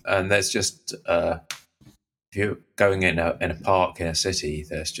 And there's just if you're going in a park in a city,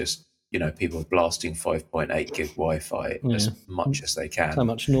 there's just people blasting 5.8 gig Wi-Fi as much as they can. So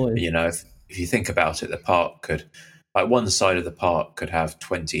much noise. If you think about it, the park could, like one side of the park could have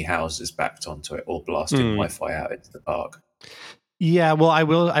 20 houses backed onto it, all blasting Wi-Fi out into the park. Yeah, well, I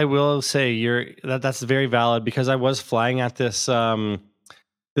will say that's very valid, because I was flying at this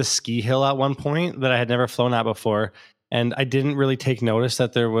this ski hill at one point that I had never flown at before, and I didn't really take notice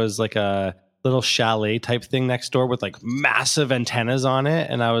that there was like a little chalet type thing next door with like massive antennas on it,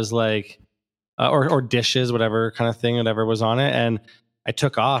 and I was like, or dishes, whatever kind of thing, whatever was on it, and I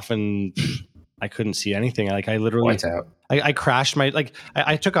took off and I couldn't see anything. Like I literally, I crashed my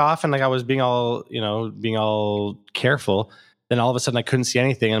I took off and like I was being all careful. Then all of a sudden I couldn't see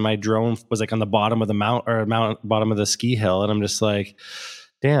anything, and my drone was like on the bottom of the bottom of the ski hill, and I'm just like,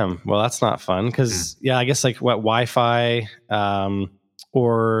 damn, well that's not fun, because I guess like what Wi-Fi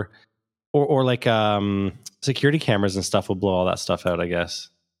or like security cameras and stuff will blow all that stuff out, I guess.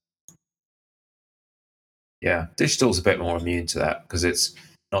 Yeah, digital's a bit more immune to that, because it's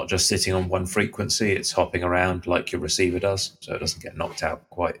not just sitting on one frequency, it's hopping around like your receiver does, so it doesn't get knocked out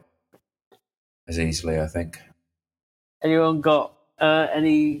quite as easily, I think. Anyone got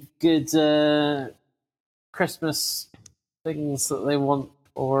any good Christmas things that they want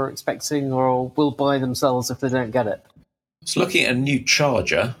or are expecting or will buy themselves if they don't get it? I was looking at a new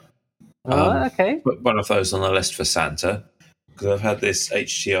charger. Okay. Put one of those on the list for Santa, because I've had this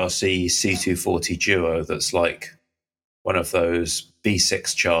HTRC C240 Duo that's like one of those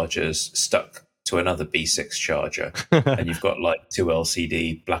B6 chargers stuck to another B6 charger, and you've got like two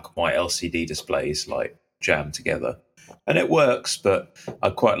LCD, black and white LCD displays like jammed together. And it works, but I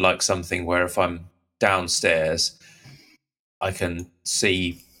quite like something where if I'm downstairs, I can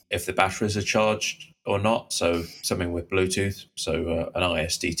see if the batteries are charged or not. So something with Bluetooth. So an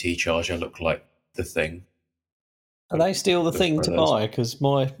ISDT charger looked like the thing. Are they still the thing to buy? Because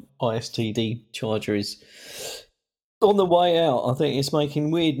my ISTD charger is on the way out. I think it's making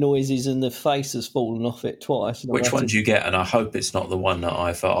weird noises and the face has fallen off it twice. Which one do you get? And I hope it's not the one that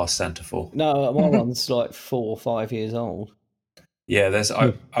I've asked Santa for. No, my one's like 4 or 5 years old. Yeah,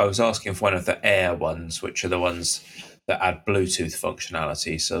 I was asking for one of the Air ones, which are the ones that add Bluetooth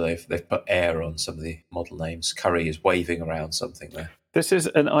functionality. So they've put Air on some of the model names. Curry is waving around something there. This is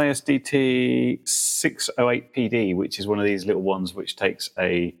an ISDT 608PD, which is one of these little ones which takes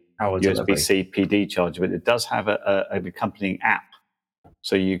a USB-C PD charger, but it does have an accompanying app,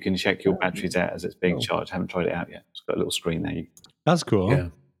 so you can check your batteries out as it's being charged. I haven't tried it out yet. It's got a little screen there. That's cool. Yeah,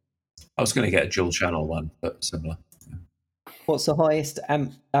 I was going to get a dual channel one, but similar. What's the highest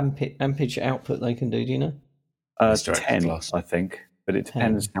ampage output they can do? Do you know? 10, I think, but it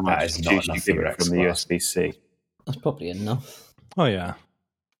depends how much is usually given from the USB-C. That's probably enough. Oh yeah.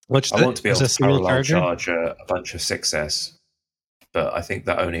 I want to be able to parallel charge a bunch of 6S, but I think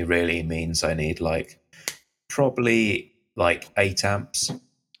that only really means I need probably 8 amps,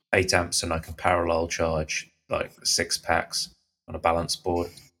 and I can parallel charge 6 packs on a balance board.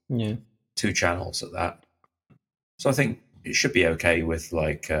 Yeah, 2 channels at that. So I think it should be okay with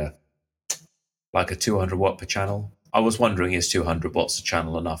a 200 watt per channel. I was wondering, is 200 watts a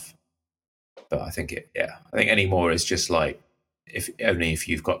channel enough? But I think I think any more is just if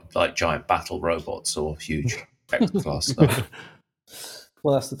you've got giant battle robots or huge X-class stuff.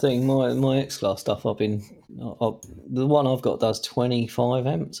 Well, that's the thing. My X-class stuff, the one I've got does 25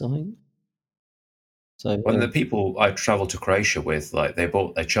 amps, I think. So when the people I traveled to Croatia with, they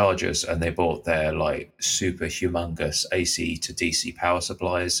bought their chargers and they bought their super humongous AC to DC power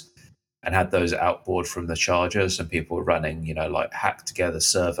supplies and had those outboard from the chargers, and people were running, hacked together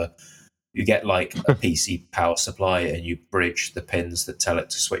server. You get a PC power supply and you bridge the pins that tell it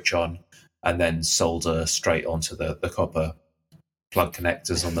to switch on, and then solder straight onto the copper plug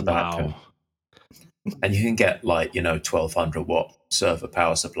connectors on the back. Wow. And you can get 1200 watt server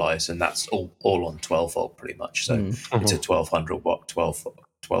power supplies, and that's all on 12 volt pretty much. So it's a 1200 watt 12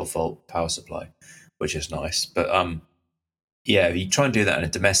 volt power supply, which is nice. But if you try and do that in a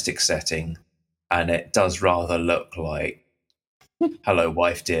domestic setting, and it does rather look like, hello,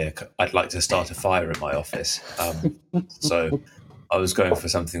 wife dear, I'd like to start a fire in my office. So I was going for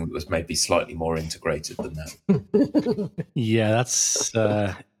something that was maybe slightly more integrated than that. Yeah, that's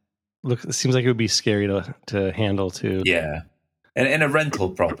it seems like it would be scary to handle too. Yeah. And in a rental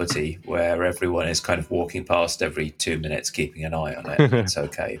property where everyone is kind of walking past every 2 minutes, keeping an eye on it, it's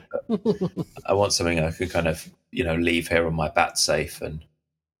okay. But I want something I can kind of, leave here on my bat safe and,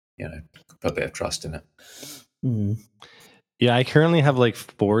 put a bit of trust in it. Mm. Yeah, I currently have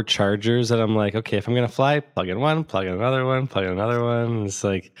 4 chargers that I'm okay, if I'm going to fly, plug in one, plug in another one, plug in another one. It's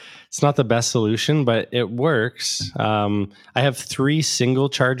it's not the best solution, but it works. I have 3 single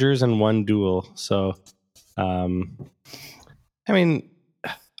chargers and 1 dual. So, I mean,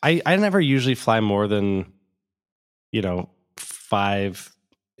 I never usually fly more than,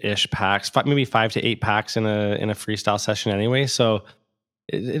 5-ish packs, maybe 5 to 8 packs in a freestyle session anyway. So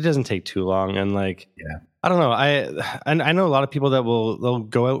it doesn't take too long. And I don't know. I know a lot of people that they'll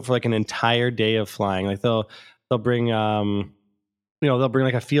go out for an entire day of flying. They'll bring they'll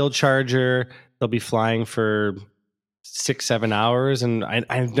bring a field charger. They'll be flying for 6-7 hours, and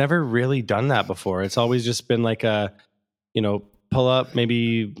I've never really done that before. It's always just been pull up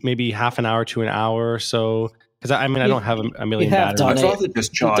maybe half an hour to an hour or so. Because I don't have a million batteries. I'd rather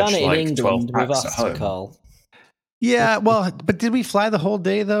just charge done it in England 12 packs with us, at home. Carl. Yeah, well, but did we fly the whole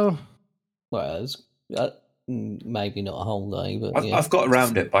day though? Well, maybe not a whole day, but I've got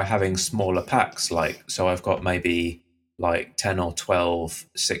around it by having smaller packs. So I've got maybe 10 or 12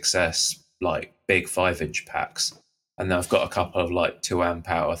 6S big 5-inch packs, and then I've got a couple of 2 amp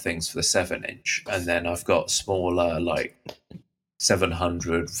hour things for the 7-inch, and then I've got smaller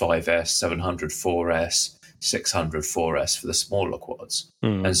 700 5S, 700 4S, 600 4S for the smaller quads.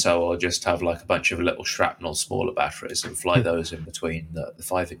 And so I'll just have a bunch of little shrapnel smaller batteries and fly those in between the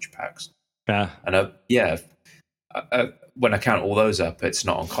 5-inch packs. Yeah. And when I count all those up, it's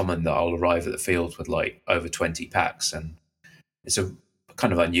not uncommon that I'll arrive at the field with like over 20 packs, and it's a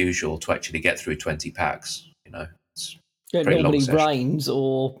kind of unusual to actually get through 20 packs. It's It pretty long normally session. rains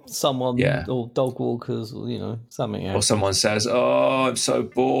or someone or dog walkers or something else. Or someone says, "Oh, I'm so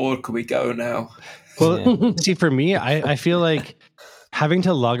bored. Can we go now?" Well, see, for me, I feel like having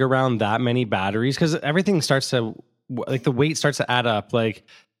to lug around that many batteries, because everything starts to, like, the weight starts to add up. Like,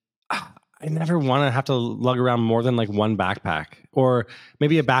 I never want to have to lug around more than like one backpack, or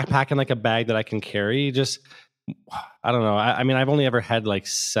maybe a backpack and like a bag that I can carry. Just, I don't know. I mean, I've only ever had like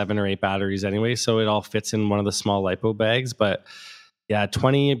 7 or 8 batteries anyway, so it all fits in one of the small lipo bags. But yeah,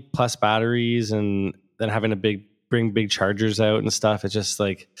 20 plus batteries, and then having to bring big chargers out and stuff. It's just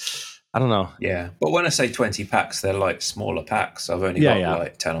like, I don't know. Yeah, but when I say 20 packs, they're like smaller packs. I've only got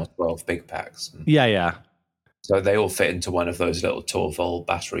like 10 or 12 big packs. Yeah. So they all fit into one of those little 12-volt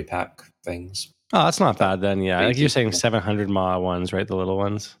battery pack things. Oh, that's not bad then. Yeah, like you're saying 700 mAh ones, right? The little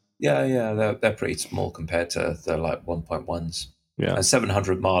ones. Yeah, they're pretty small compared to the like 1.1s. Yeah, and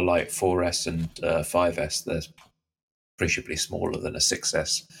 700 mAh like 4S and 5S, they're appreciably smaller than a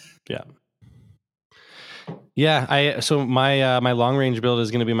 6S. Yeah. So my long range build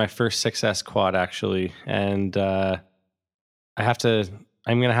is going to be my first 6S quad actually, and I'm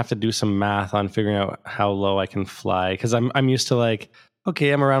going to have to do some math on figuring out how low I can fly, because I'm used to like,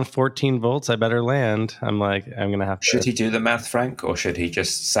 okay, I'm around 14 volts, I better land. I'm going to have to. Should he do the math, Frank, or should he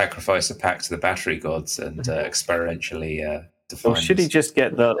just sacrifice a pack to the battery gods and experientially define? Or should he just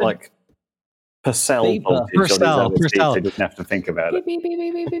get the like per cell voltage per cell, so he doesn't have to think about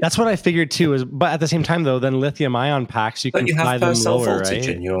it? That's what I figured too. But at the same time, though, then lithium ion packs, you can fly them lower, voltage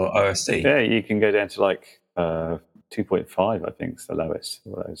right? in your OSD. Yeah, you can go down to like 2.5. I think is the lowest.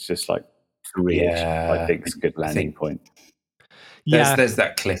 Well, it's just like 3. I think is a good landing point. There's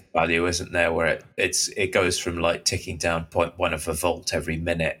that cliff value, isn't there, where it goes from like ticking down 0.1 of a volt every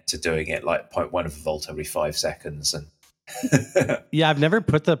minute to doing it like 0.1 of a volt every 5 seconds. And yeah, I've never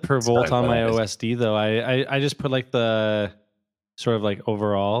put the per volt on my OSD though. I just put like the sort of like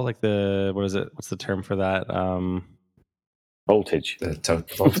overall, like the, what is it? What's the term for that? Voltage. The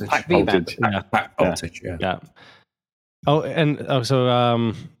total voltage. Pack voltage. Pack voltage. Yeah. Oh, and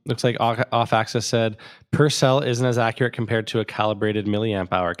so looks like Off Axis said per cell isn't as accurate compared to a calibrated milliamp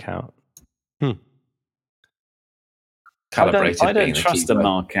hour count. Calibrated. I don't trust the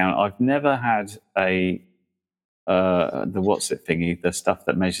mAh count. I've never had the what's it thingy, the stuff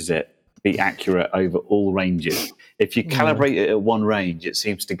that measures it, be accurate over all ranges. If you calibrate it at one range, it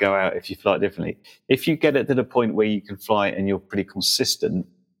seems to go out if you fly it differently. If you get it to the point where you can fly it and you're pretty consistent,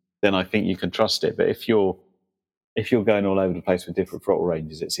 then I think you can trust it. But if you're going all over the place with different throttle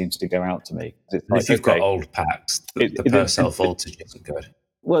ranges, it seems to go out to me. If you've got old packs, the per cell voltage isn't good.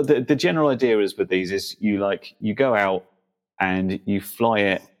 Well, the general idea is with these is you go out and you fly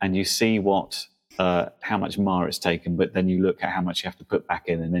it and you see how much mAh it's taken, but then you look at how much you have to put back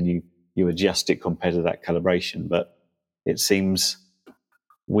in, and then you adjust it compared to that calibration. But it seems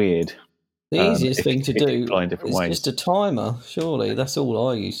weird. The easiest thing to do is just a timer. Surely that's all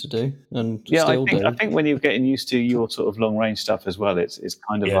I used to do, and I think when you're getting used to your sort of long range stuff as well, it's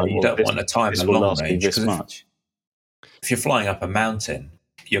kind of like, you don't want a timer long range this much. If you're flying up a mountain,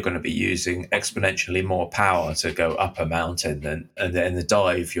 you're going to be using exponentially more power to go up a mountain, and then in the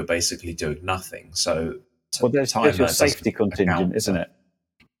dive you're basically doing nothing. So there's your safety contingent, isn't it?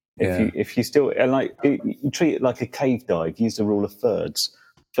 If you still, and like you treat it like a cave dive, use the rule of thirds.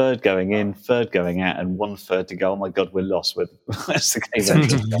 Third going in, third going out, and 1/3 to go. Oh my God, we're lost. That's the cave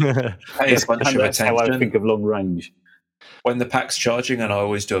entrance. That's how I think of long range. When the pack's charging, and I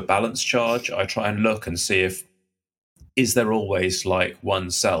always do a balance charge, I try and look and see is there always like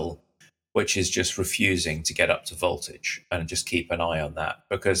one cell which is just refusing to get up to voltage, and just keep an eye on that,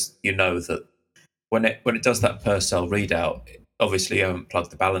 because you know that when it does that per cell readout, obviously you haven't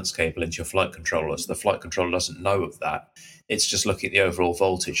plugged the balance cable into your flight controller, so the flight controller doesn't know of that. It's just looking at the overall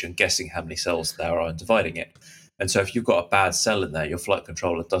voltage and guessing how many cells there are and dividing it. And so if you've got a bad cell in there, your flight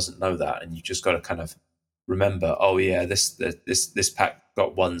controller doesn't know that, and you just got to kind of remember, oh yeah, this pack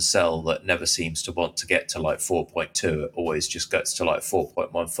got one cell that never seems to want to get to like 4.2. It always just gets to like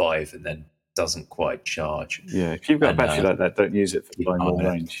 4.15 and then doesn't quite charge. Yeah, if you've got a battery like that, don't use it for flying long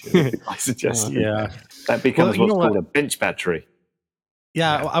range. I suggest that becomes what's called a bench battery.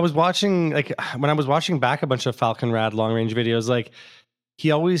 Yeah, I was watching, like, when I was watching back a bunch of Falcon Rad long range videos, like,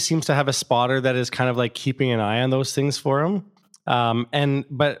 he always seems to have a spotter that is kind of like keeping an eye on those things for him.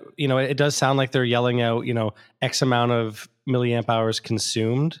 But it does sound like they're yelling out, X amount of milliamp hours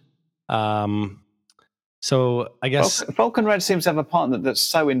consumed. So I guess Falcon Red seems to have a partner that's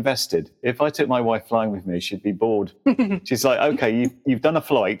so invested. If I took my wife flying with me, she'd be bored. She's like, "Okay, you've done a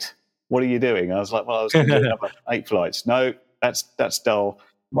flight. What are you doing?" I was like, "Well, I was going to do another 8 flights." No, that's dull.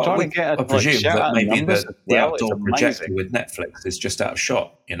 Well, Trying to get I presume shout that out maybe numbers as the well. It's outdoor projector amazing. with Netflix is just out of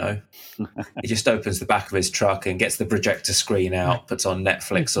shot, you know? He just opens the back of his truck and gets the projector screen out, puts on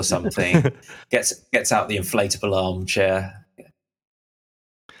Netflix or something, gets out the inflatable armchair.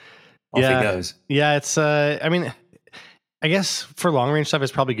 Off he goes. Yeah, it's I mean, I guess for long range stuff,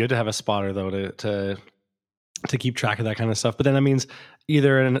 it's probably good to have a spotter though to keep track of that kind of stuff. But then that means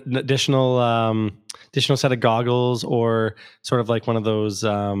either an additional set of goggles or sort of like one of those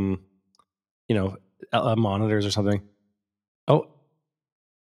monitors or something. Oh,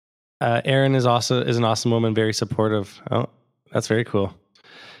 Erin is an awesome woman, very supportive. Oh, that's very cool.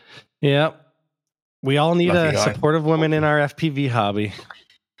 Yeah, we all need Lucky a guy. supportive woman in our FPV hobby.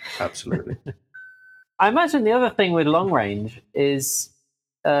 Absolutely. I imagine the other thing with long range is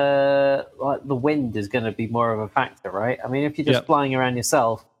like the wind is going to be more of a factor, right? I mean, if you're just flying around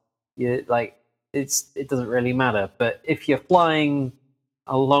yourself, it doesn't really matter. But if you're flying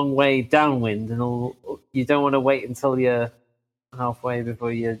a long way downwind and you don't want to wait until you're halfway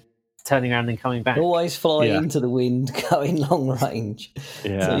before you're turning around and coming back. Always fly into the wind going long range,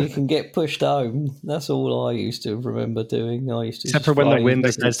 so you can get pushed home. That's all I used to remember doing. Except for when the wind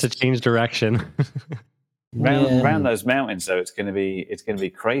decides to change direction. Round those mountains, though, it's going to be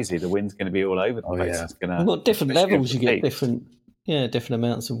crazy. The wind's going to be all over the place. Yeah. It's going to. Well, different levels, you get different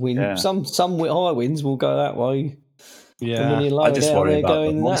amounts of wind. Yeah. Some high winds will go that way. Yeah, and when you're I just worry about the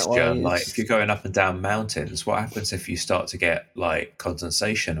going moisture. that way, Like if you're going up and down mountains, what happens if you start to get like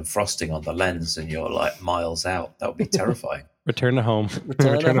condensation and frosting on the lens and you're like miles out? That would be terrifying. Return to home.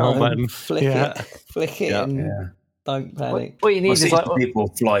 Return to home button. Flick it, and don't panic. What you need is like people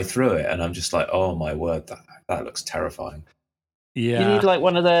fly through it, and I'm just like, oh my word, that looks terrifying. Yeah, you need like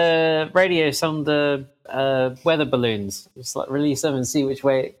one of the radios on the weather balloons. Just like release them and see which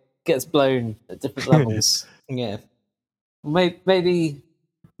way it gets blown at different levels. Yeah. Maybe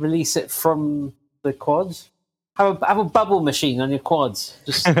release it from the quads. Have a bubble machine on your quads.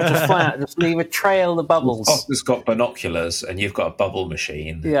 Just fly out. Just leave a trail of bubbles. Oscar's got binoculars, and you've got a bubble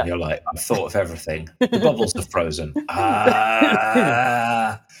machine. Yeah. And you're like, I've thought of everything. The bubbles are frozen.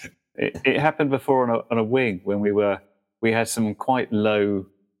 It happened before on a wing when we had some quite low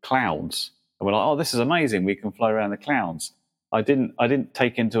clouds, and we're like, oh, this is amazing. We can fly around the clouds. I didn't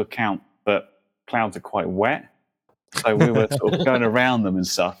take into account that clouds are quite wet. So we were sort of going around them and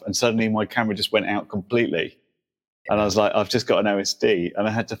stuff, and suddenly my camera just went out completely. And I was like, I've just got an OSD, and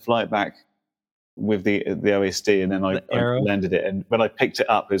I had to fly it back with the OSD, and then I landed it. And when I picked it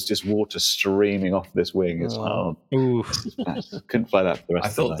up, there's just water streaming off this wing. It's couldn't fly that for the rest I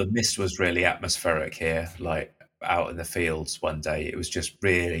of the thought day. the mist was really atmospheric here, like out in the fields one day. It was just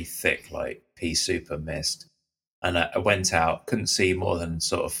really thick, like pea soup mist. And I went out, couldn't see more than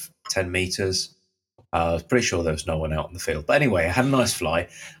sort of 10 meters. I was pretty sure there was no one out in the field. But anyway, I had a nice fly.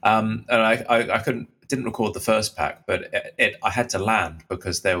 And I didn't record the first pack, but I had to land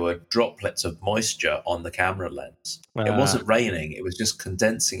because there were droplets of moisture on the camera lens. It wasn't raining. It was just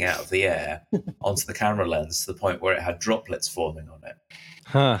condensing out of the air onto the camera lens to the point where it had droplets forming on it.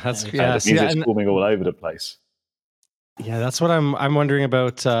 Huh, that's It means it's forming all over the place. Yeah, that's what I'm wondering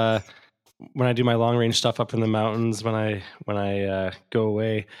about when I do my long range stuff up in the mountains. When I go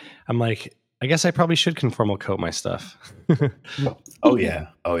away, I'm like, I guess I probably should conformal coat my stuff. Oh yeah.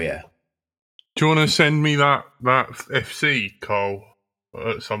 Do you want to send me that FC, Cole,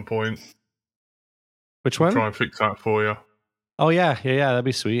 at some point? Which one? I'll try and fix that for you. Oh yeah, that'd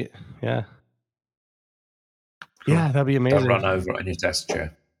be sweet. Yeah. Cool. Yeah, that'd be amazing. Don't run over on your desk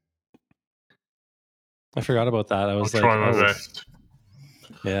chair. I forgot about that. I was I'll try my best.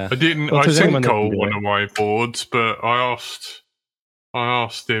 Yeah. I didn't. Well, I sent Cole one of my boards, but I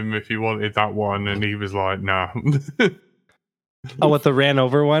asked him if he wanted that one, and he was like, "Nah." Oh, what, the ran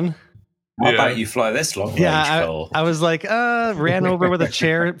over one? How about you fly this long range, Cole? I was like, ran over with a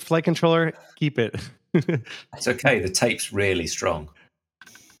chair, flight controller, keep it. It's okay. The tape's really strong.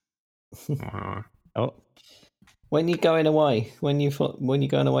 Oh. When you going away? When you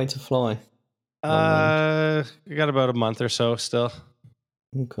going away to fly? I got about a month or so still.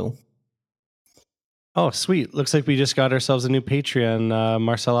 Oh, cool. Oh, sweet. Looks like we just got ourselves a new Patreon,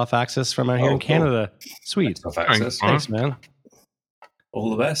 Marcel Off Access from out here in Canada. Sweet. Off Access. Thanks, man. All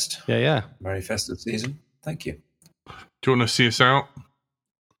the best. Yeah. Merry festive season. Thank you. Do you want to see us out,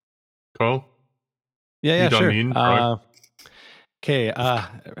 Cole? Yeah, sure. Okay,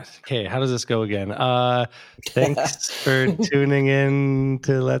 how does this go again? Thanks for tuning in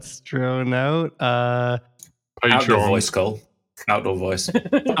to Let's Drone Out. Outdoor Patreon. voice, Cole. Outdoor voice.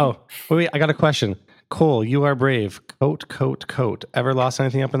 Oh, wait, I got a question. Cole, you are brave. Coat. Ever lost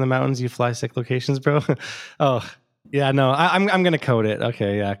anything up in the mountains? You fly sick locations, bro? Oh, yeah, no, I'm gonna coat it.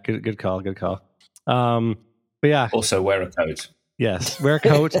 Okay, yeah, good call. But yeah, Also, wear a coat. yes, wear a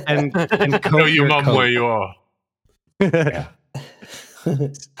coat and Tell coat your mum coat. where you are. Yeah.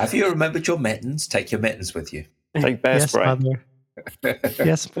 Have you remembered your mittens? Take your mittens with you. Take bear Yes, spray. father.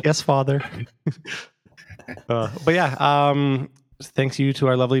 Yes, father. But yeah, thanks you to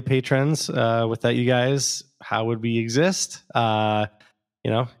our lovely patrons. Without you guys, how would we exist?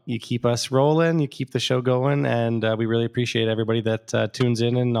 You keep us rolling, you keep the show going, and we really appreciate everybody that tunes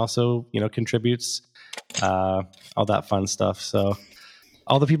in and also contributes, all that fun stuff. So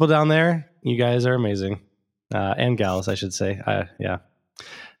all the people down there, you guys are amazing, and gals, I should say. Yeah.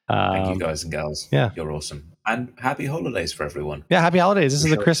 Thank you, guys and gals. Yeah, you're awesome, and happy holidays for everyone. Yeah, happy holidays. This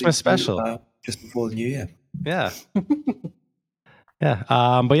is a shall Christmas see you, special, just before the new year. Yeah. Yeah.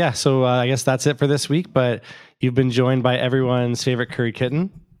 But yeah, so I guess that's it for this week. But you've been joined by everyone's favorite curry kitten.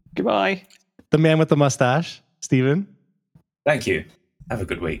 Goodbye. The man with the mustache, Steven. Thank you. Have a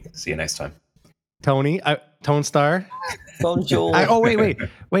good week. See you next time. Tony, Tone Star. Bonjour.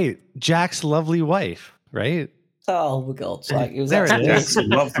 Wait. Jack's lovely wife, right? Oh, for God's sake. It was There it actually- is. Jack's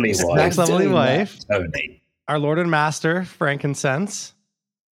lovely wife. Jack's lovely doing wife. Tony. Our Lord and Master, Frankincense.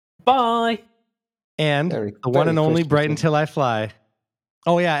 Bye. And Very- the one very and only Christmassy. Bright Until I Fly.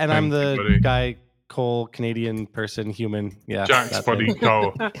 Oh, yeah. And I'm Thank you, the buddy. guy, Cole, Canadian person, human. Yeah. Jack's that's buddy it.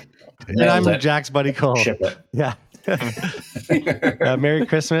 Cole. And I'm Nailed it. Jack's buddy Cole. Ship it. Yeah. Merry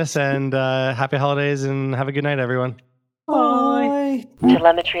Christmas and happy holidays and have a good night, everyone. Bye.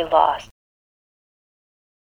 Telemetry lost.